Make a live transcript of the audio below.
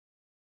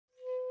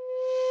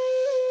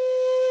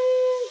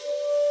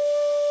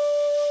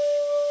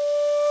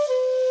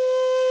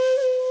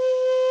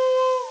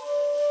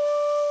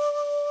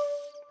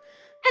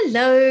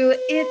Hello,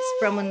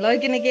 it's Bronwyn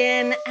Logan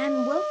again,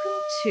 and welcome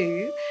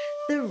to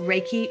the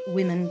Reiki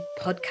Women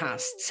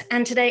podcasts.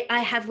 And today I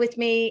have with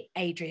me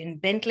Adrienne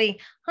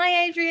Bentley.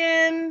 Hi,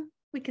 Adrienne.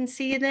 We can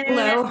see you there.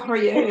 Hello, how are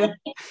you?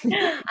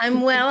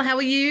 I'm well. How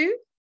are you?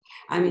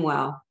 I'm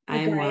well.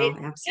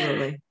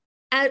 Absolutely.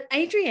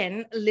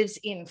 Adrienne lives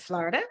in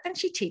Florida and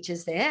she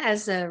teaches there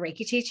as a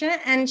Reiki teacher.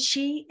 And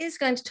she is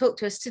going to talk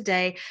to us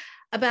today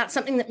about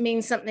something that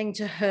means something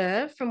to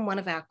her from one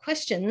of our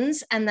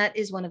questions, and that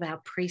is one of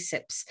our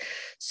precepts.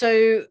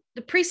 So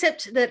the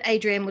precept that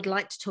Adrienne would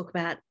like to talk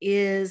about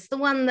is the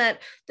one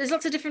that there's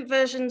lots of different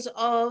versions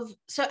of.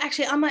 So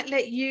actually, I might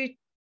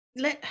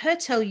let her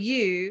tell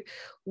you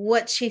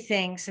what she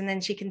thinks, and then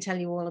she can tell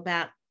you all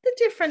about the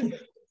different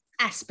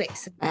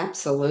aspects.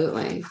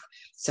 Absolutely.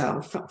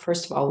 So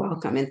first of all,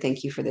 welcome and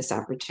thank you for this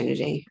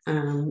opportunity.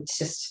 It's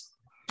just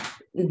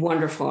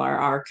wonderful,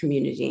 our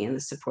community and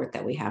the support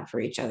that we have for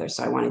each other.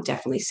 So I want to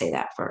definitely say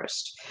that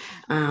first.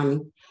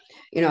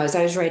 As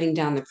I was writing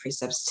down the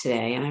precepts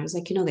today, and I was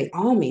like, they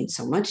all mean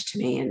so much to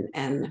me,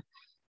 and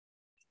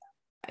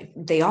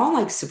they all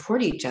like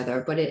support each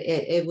other, but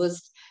it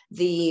was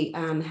the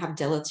have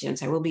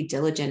diligence. I will be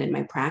diligent in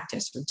my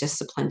practice, or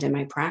disciplined in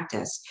my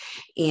practice.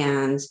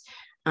 And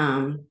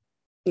I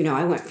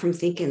went from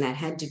thinking that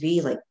had to be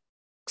like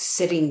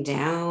sitting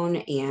down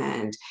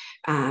and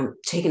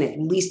taking at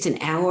least an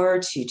hour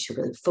to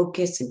really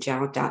focus and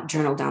journal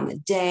down the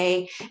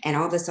day and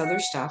all this other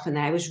stuff. And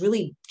then I was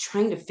really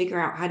trying to figure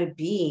out how to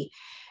be,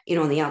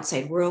 in the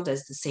outside world at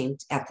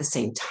the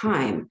same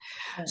time.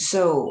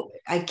 So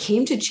I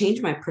came to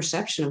change my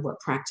perception of what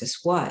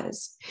practice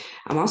was.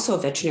 I'm also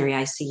a veterinary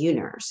ICU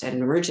nurse at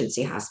an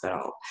emergency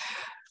hospital.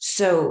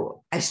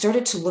 So I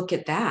started to look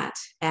at that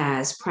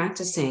as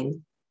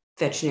practicing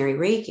veterinary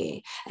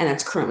Reiki. And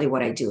that's currently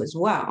what I do as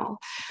well.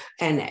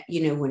 And,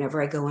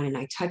 whenever I go in and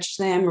I touch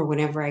them, or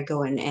whenever I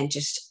go in and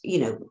just,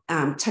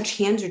 touch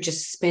hands or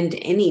just spend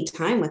any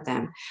time with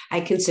them,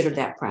 I consider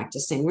that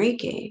practicing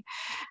Reiki.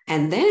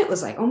 And then it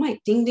was like, oh my,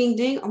 ding, ding,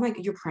 ding. Oh my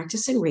God, you're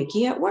practicing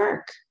Reiki at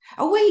work.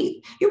 Oh,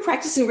 wait, you're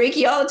practicing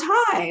Reiki all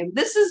the time.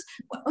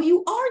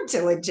 You are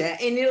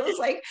diligent. And it was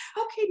like,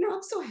 okay, now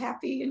I'm so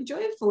happy and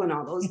joyful and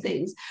all those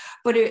things.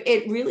 But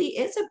it really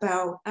is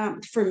about,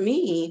 for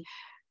me,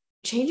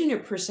 changing your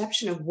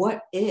perception of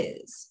what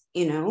is,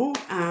 Yeah.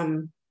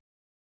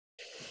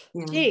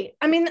 Gee,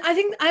 I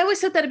think I always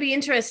thought that'd be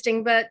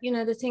interesting, but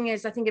the thing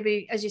is, I think it'd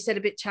be, as you said,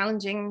 a bit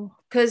challenging,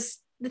 because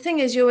the thing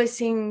is, you're always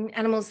seeing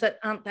animals that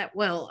aren't that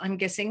well, I'm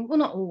guessing. Well,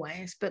 not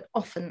always, but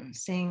often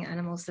seeing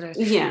animals that are.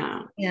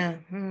 Yeah.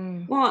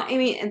 Well,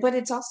 but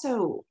it's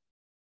also,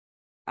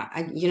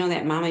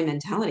 that mommy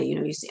mentality,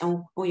 you say,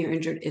 oh, you're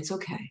injured. It's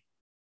okay.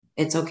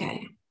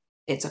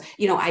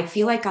 I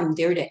feel like I'm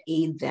there to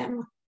aid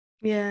them.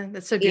 Yeah,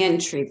 that's so good. And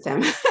treat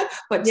them,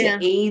 but to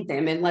aid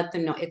them and let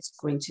them know it's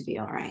going to be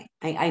all right.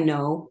 I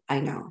know.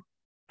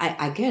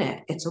 I get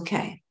it. It's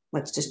okay.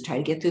 Let's just try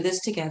to get through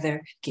this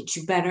together, get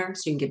you better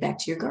so you can get back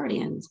to your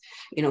guardians.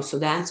 So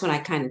that's when I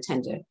kind of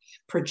tend to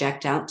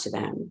project out to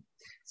them.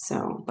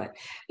 So, but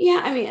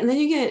yeah, and then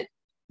you get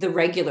the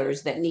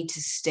regulars that need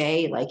to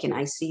stay like in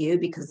ICU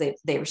because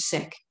they were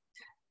sick.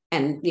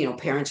 And,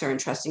 parents are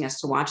entrusting us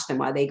to watch them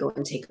while they go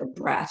and take a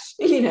breath,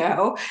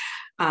 So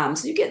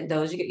you get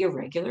those, you get your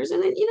regulars,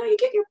 and then, you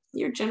get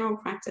your general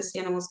practice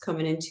animals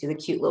coming into the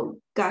cute little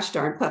gosh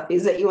darn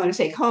puppies that you want to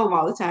take home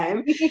all the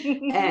time.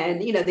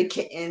 And, the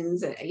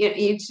kittens, and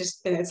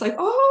it's like,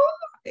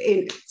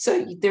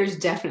 so there's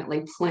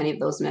definitely plenty of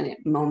those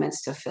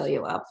moments to fill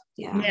you up.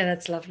 Yeah,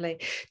 that's lovely.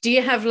 Do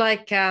you have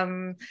like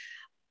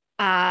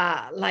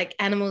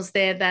animals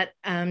there that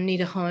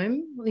need a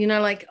home?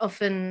 Like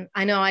often,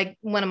 I know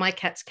one of my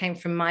cats came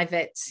from my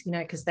vets,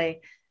 because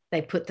they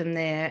put them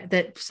there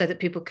so that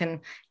people can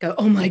go,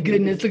 oh my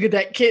goodness, look at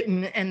that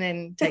kitten, and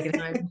then take it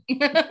home.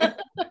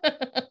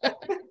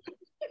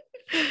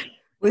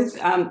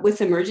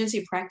 With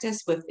emergency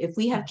practice, if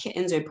we have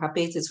kittens or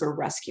puppies, it's we're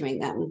rescuing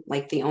them,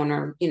 like the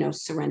owner,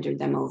 surrendered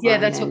them over. Yeah,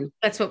 that's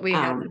what we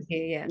have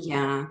here.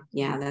 Yeah.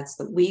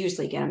 We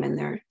usually get them,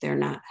 and they're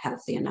not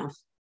healthy enough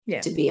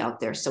to be out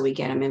there, so we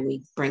get them and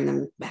we bring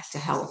them back to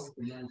health.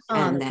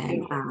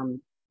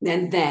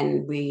 And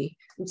then we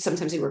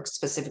sometimes work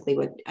specifically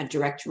with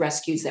direct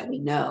rescues that we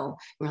know.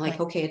 We're like,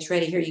 okay, it's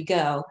ready, here you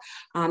go.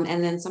 And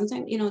then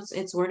sometimes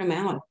it's word of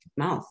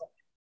mouth.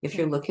 If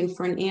you're looking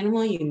for an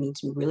animal, you need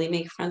to really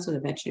make friends with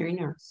a veterinary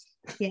nurse.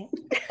 Yeah.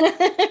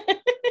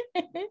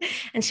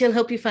 And she'll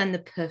help you find the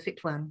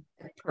perfect one.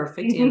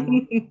 Perfect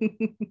animal.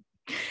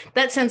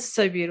 That sounds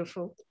so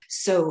beautiful.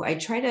 So I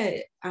try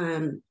to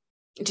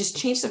just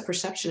change the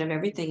perception of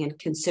everything and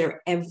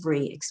consider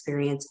every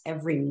experience,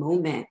 every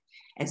moment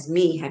as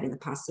me having the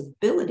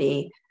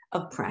possibility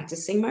of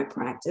practicing my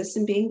practice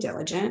and being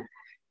diligent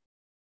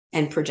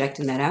and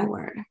projecting that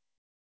outward.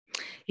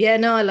 Yeah,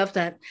 no, I love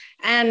that.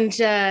 And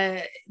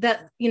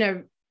that,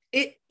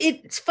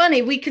 it's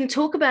funny, we can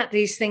talk about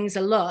these things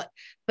a lot,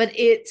 but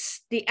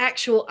it's the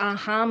actual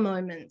aha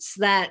moments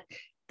that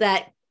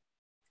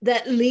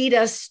lead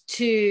us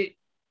to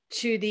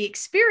the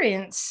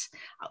experience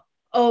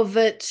of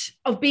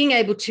being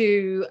able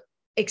to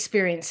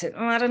experience it.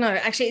 Oh, I don't know.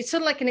 Actually, it's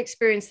sort of like an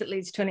experience that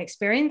leads to an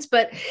experience,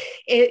 but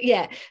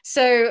yeah.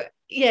 So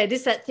yeah, it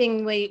is that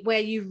thing where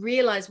you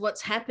realize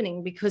what's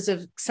happening because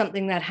of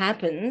something that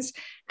happens.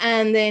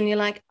 And then you're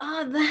like,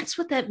 oh, that's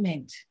what that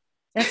meant.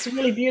 That's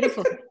really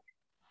beautiful.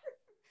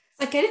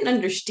 Like I didn't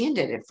understand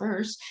it at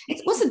first.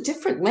 It was a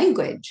different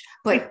language,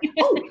 but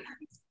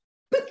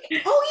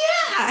oh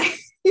yeah.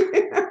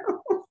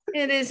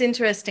 It is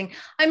interesting.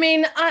 I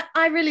mean,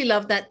 I really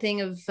love that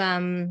thing of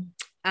the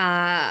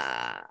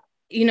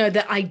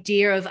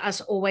idea of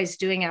us always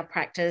doing our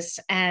practice,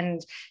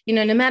 and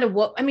no matter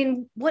what. I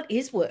mean, what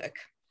is work?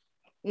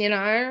 It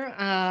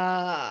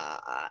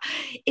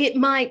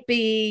might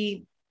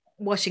be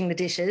washing the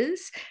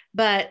dishes,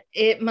 but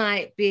it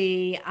might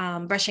be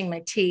brushing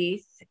my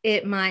teeth.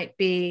 It might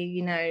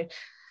be,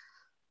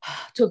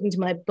 talking to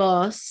my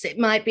boss. It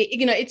might be,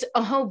 it's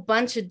a whole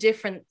bunch of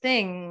different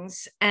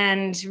things.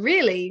 And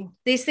really,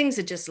 these things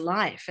are just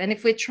life. And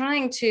if we're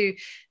trying to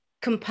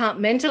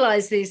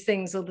compartmentalize these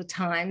things all the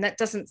time, that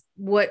doesn't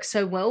work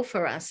so well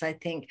for us, I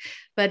think.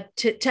 But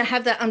to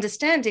have that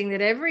understanding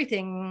that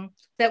everything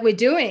that we're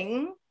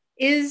doing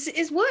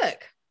is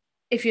work,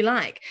 if you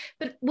like.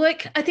 But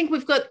work, I think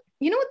we've got,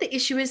 what the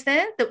issue is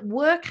there? That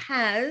work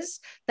has,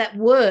 that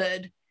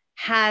word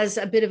has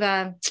a bit of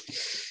a,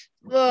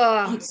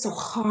 oh, it's so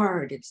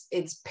hard.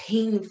 It's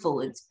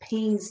painful. It's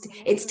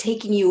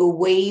taking you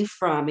away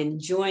from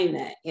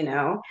enjoyment,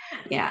 Yeah,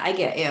 I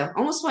get you.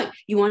 Almost like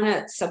you want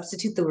to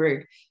substitute the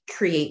word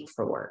create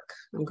for work.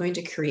 I'm going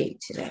to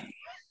create today.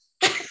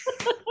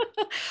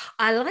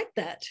 I like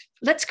that.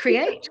 Let's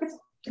create.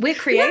 We're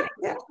creating.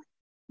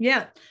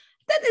 Yeah.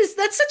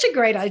 That's such a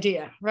great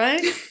idea,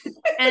 right?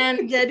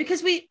 And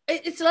because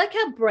it's like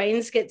our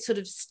brains get sort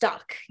of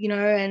stuck,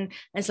 and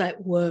it's like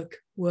work,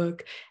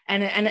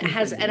 and it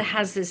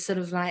has this sort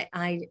of like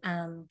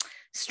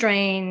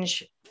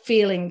strange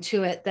feeling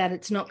to it that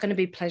it's not going to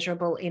be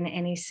pleasurable in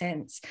any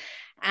sense.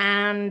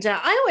 And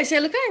I always say,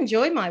 look, I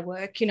enjoy my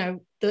work,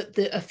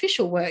 the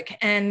official work,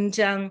 and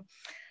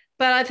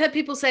but I've had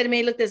people say to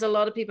me, look, there's a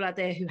lot of people out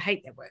there who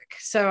hate their work.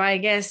 So I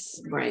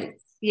guess, right,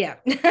 yeah.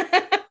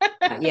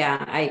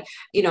 Yeah, I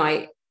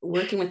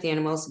working with the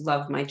animals,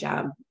 love my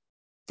job.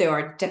 There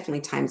are definitely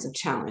times of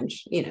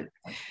challenge, when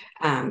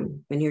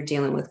you're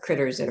dealing with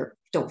critters that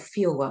don't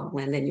feel well,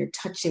 and then you're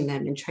touching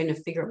them and trying to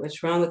figure out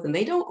what's wrong with them.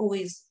 They don't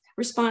always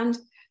respond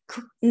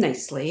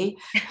nicely.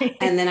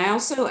 And then I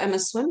also am a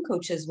swim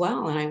coach as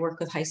well, and I work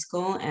with high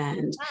school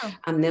and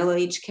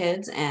middle-aged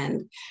kids,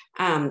 and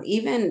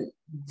even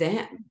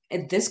then,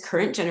 this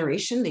current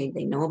generation, they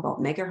know about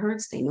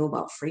megahertz, they know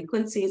about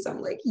frequencies.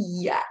 I'm like,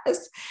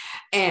 yes.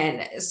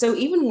 And so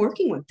even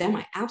working with them,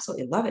 I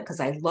absolutely love it, because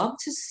I love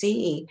to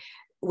see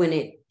when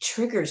it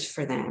triggers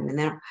for them,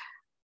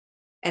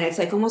 and it's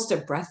like almost a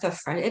breath of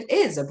fresh. It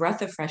is a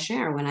breath of fresh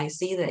air when I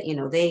see that,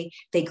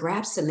 they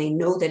grasp and they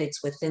know that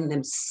it's within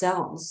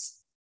themselves.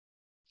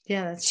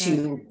 Yeah, that's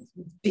to right.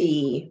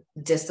 be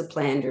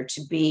disciplined, or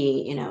to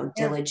be,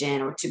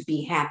 diligent, or to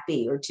be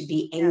happy, or to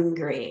be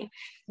angry.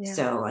 Yeah.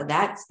 So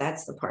that's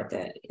the part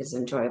that is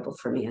enjoyable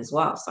for me as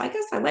well. So I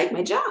guess I like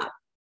my job.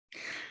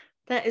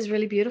 That is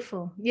really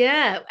beautiful.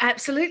 Yeah,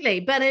 absolutely.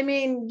 But I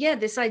mean, yeah,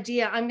 this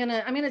idea, I'm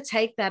gonna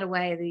take that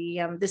away.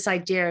 This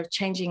idea of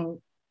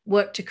changing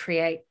work to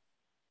create.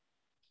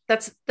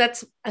 That's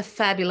a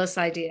fabulous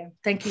idea.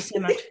 Thank you so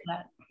much for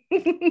that.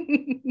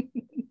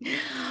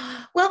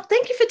 Well,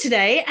 thank you for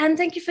today, and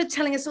thank you for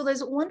telling us all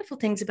those wonderful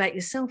things about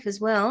yourself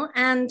as well,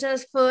 and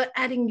for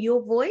adding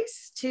your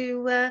voice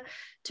to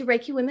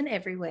Reiki Women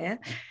Everywhere.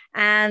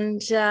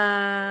 And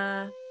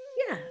yeah,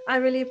 I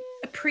really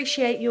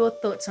appreciate your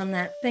thoughts on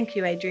that. Thank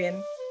you,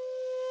 Adrienne.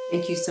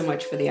 Thank you so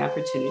much for the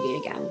opportunity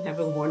again. Have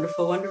a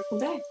wonderful, wonderful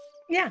day.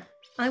 Yeah,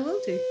 I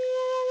will do.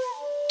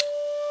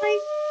 Bye.